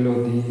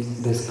livello di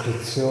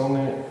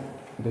descrizione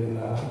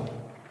della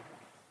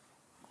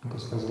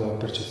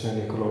percezione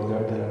dei colori,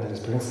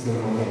 dell'esperienza del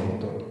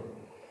momento,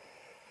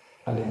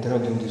 all'interno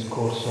di un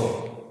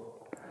discorso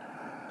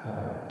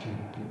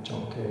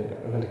diciamo che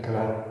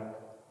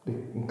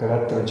un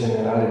carattere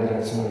generale di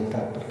razionalità,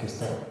 perché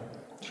sta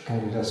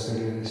cercando di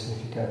trasferire dei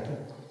significati,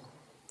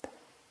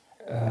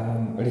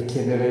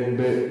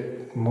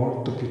 richiederebbe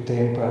molto più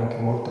tempo e anche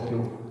molta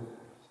più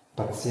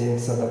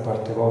pazienza da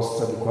parte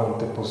vostra di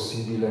quanto è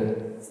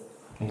possibile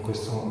in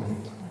questo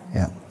momento.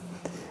 Yeah.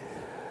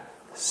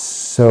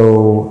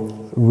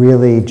 So,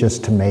 really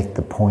just to make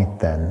the point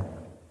then.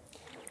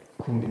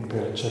 Quindi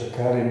per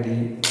cercare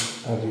di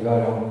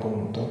arrivare a un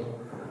punto.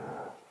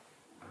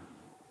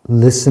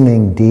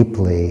 Listening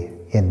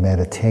deeply in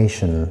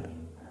meditation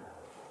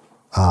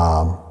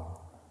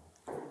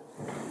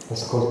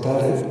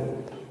ascoltare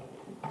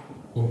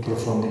in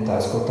profondità,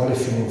 ascoltare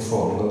fino in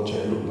fondo,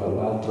 cioè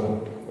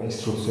l'altra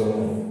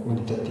istruzione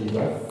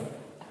meditativa,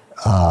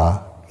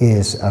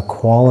 is a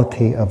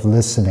quality of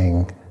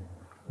listening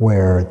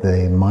where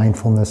the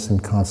mindfulness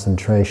and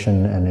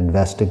concentration and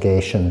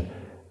investigation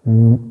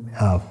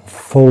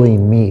fully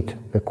meet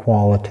the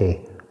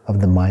quality of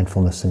the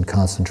mindfulness and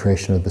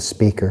concentration of the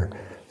speaker,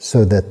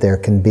 so that there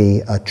can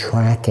be a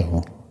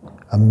tracking,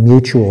 a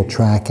mutual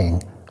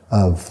tracking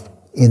of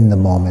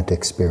in-the-moment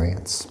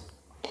experience.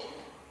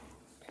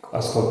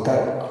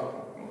 Ascoltare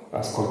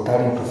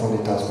in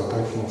profondità,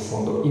 ascoltare fino in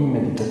fondo in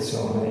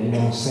meditazione, in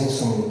un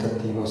senso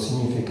meditativo,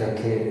 significa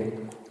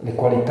che le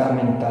qualità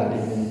mentali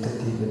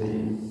meditative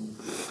di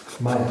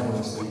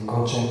mindfulness, di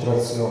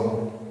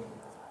concentrazione,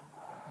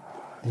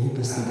 di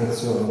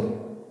investigazione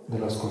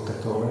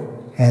dell'ascoltatore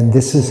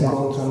si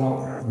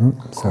incontrano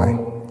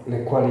con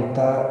le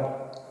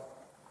qualità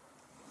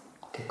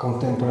che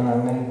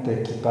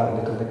contemporaneamente chi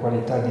parla, le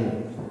qualità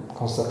di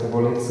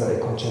consapevolezza e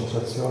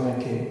concentrazione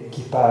che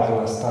chi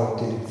parla sta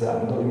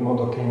utilizzando, in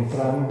modo che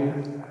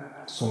entrambi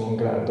sono in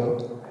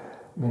grado,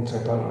 mentre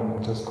parlano e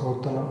mentre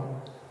ascoltano,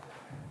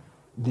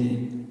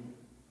 di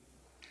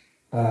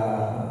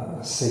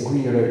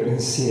seguire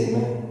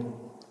insieme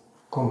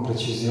con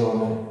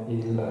precisione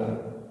il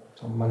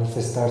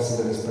manifestarsi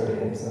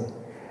dell'esperienza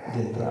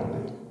di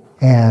entrambi.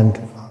 And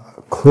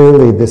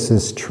clearly this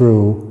is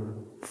true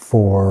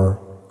for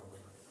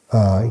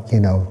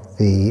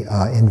the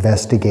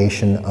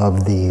investigation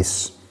of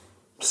these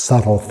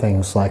subtle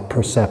things like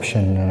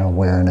perception and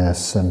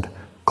awareness and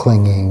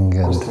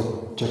clinging.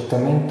 Questo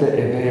certamente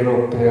è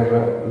vero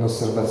per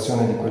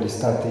l'osservazione di quegli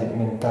stati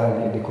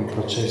mentali e di quei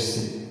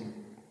processi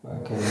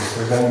che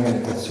osserviamo in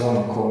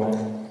meditazione, come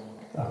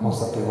la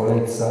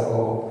consapevolezza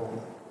o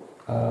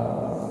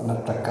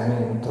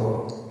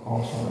l'attaccamento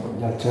o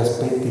gli altri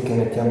aspetti che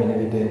mettiamo in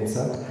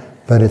evidenza.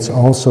 But it's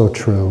also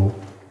true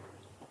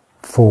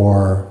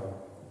for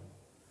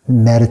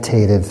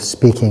meditative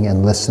speaking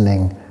and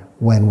listening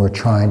when we're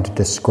trying to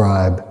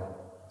describe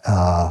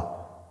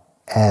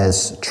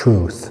as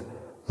truth,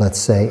 let's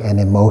say, an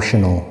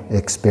emotional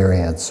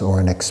experience or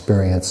an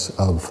experience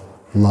of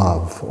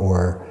love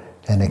or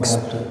an experience. Ma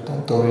è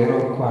altrettanto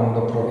vero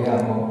quando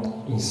proviamo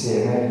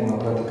insieme in una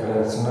pratica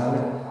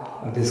relazionale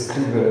a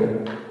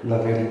descrivere la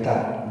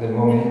verità del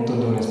momento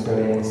di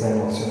un'esperienza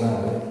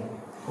emozionale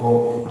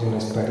o di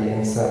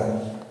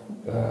un'esperienza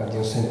di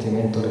un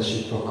sentimento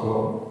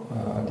reciproco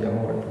di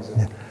amore, per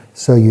esempio. Yeah.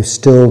 So you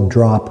still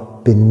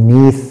drop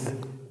beneath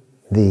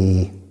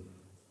the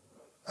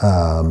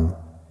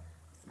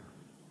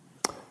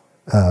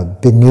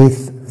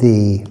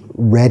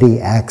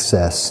ready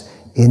access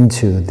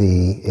into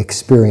the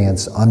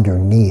experience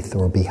underneath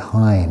or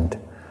behind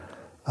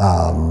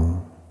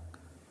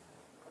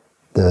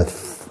the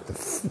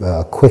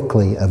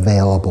quickly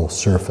available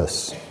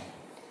surface.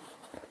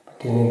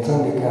 Che in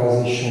entrambi i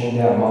casi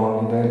scendiamo a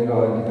un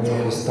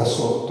livello che sta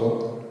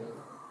sotto,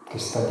 che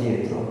sta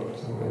dietro,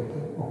 se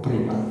volete, o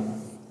prima,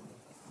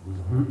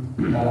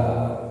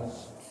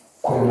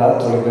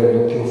 quell'altro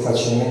livello più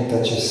facilmente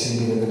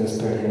accessibile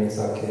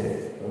dell'esperienza a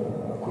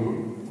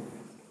cui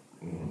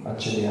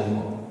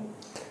accediamo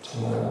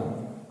in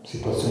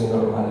situazioni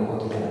normali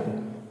quotidiane.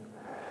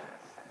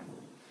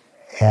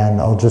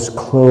 And I'll just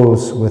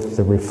close with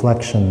the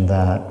reflection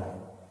that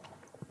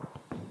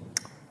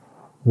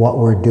what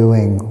we're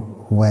doing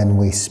when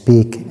we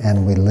speak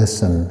and we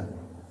listen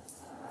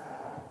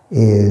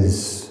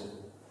is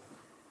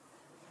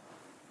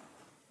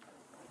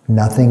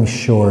nothing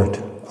short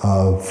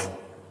of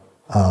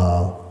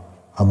a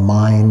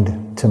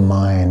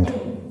mind-to-mind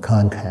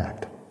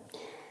contact.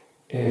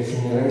 E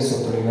finirei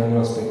sottolineando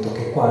un aspetto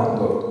che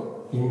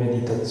quando in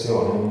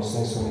meditazione, in un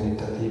senso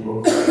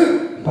meditativo,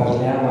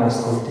 parliamo e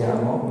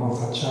ascoltiamo, non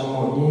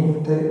facciamo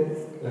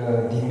niente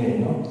di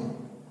meno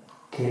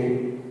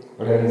che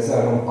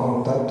realizzare un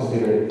contatto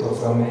diretto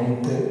fra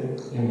mente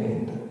e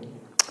mente.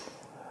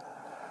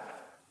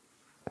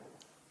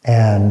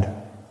 And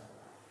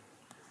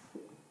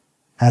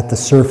at the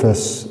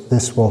surface,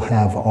 this will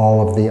have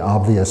all of the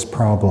obvious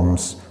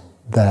problems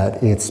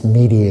that it's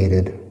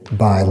mediated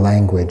by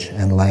language,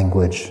 and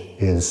language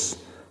is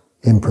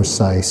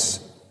imprecise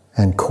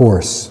and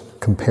coarse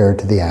compared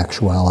to the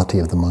actuality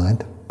of the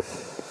mind.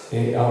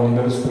 E a un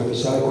livello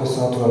superficiale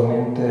questo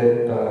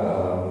naturalmente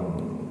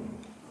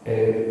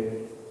è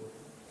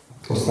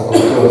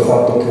ostacolato dal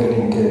fatto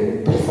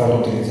che per farlo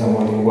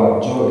utilizziamo il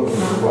linguaggio e che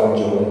il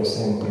linguaggio è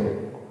sempre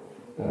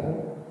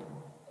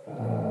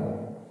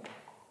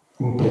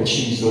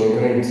impreciso e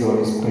grezzo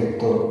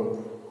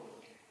rispetto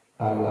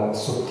alla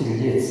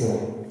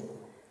sottigliezza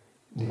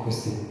di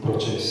questi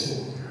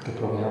processi che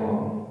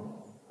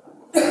proviamo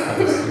a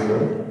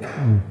descrivere.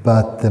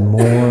 But the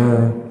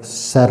more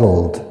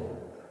settled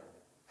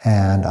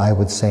and I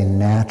would say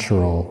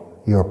natural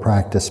your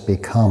practice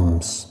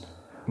becomes,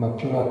 Ma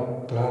più la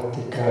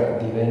pratica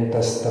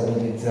diventa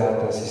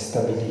stabilizzata, si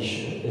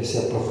stabilisce e si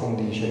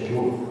approfondisce,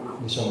 più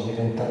diciamo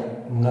diventa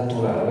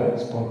naturale,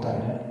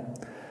 spontanea,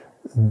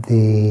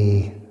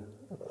 the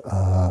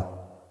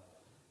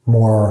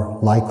more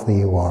likely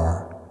you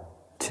are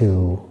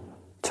to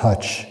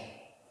touch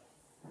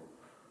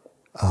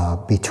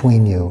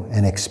between you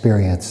an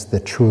experience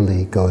that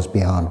truly goes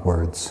beyond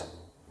words.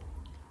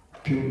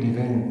 più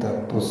diventa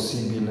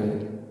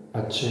possibile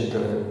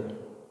accedere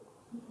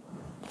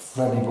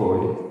fra di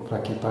voi,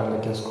 fra chi parla e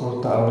chi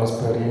ascolta, a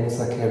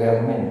un'esperienza che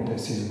realmente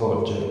si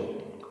svolge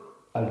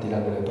al di là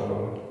delle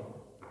parole.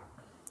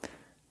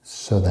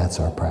 So that's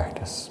our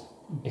practice.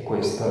 E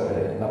questa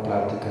è la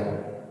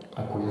pratica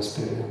a cui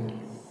aspiriamo.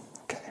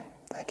 Okay,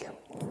 thank you.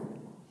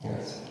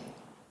 Grazie.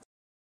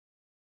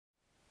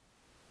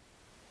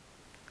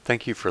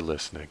 Thank you for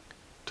listening.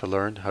 To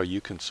learn how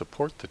you can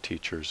support the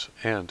teachers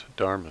and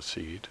Dharma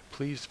Seed,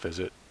 please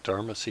visit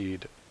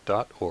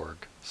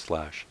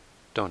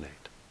dharmaseed.org/donate.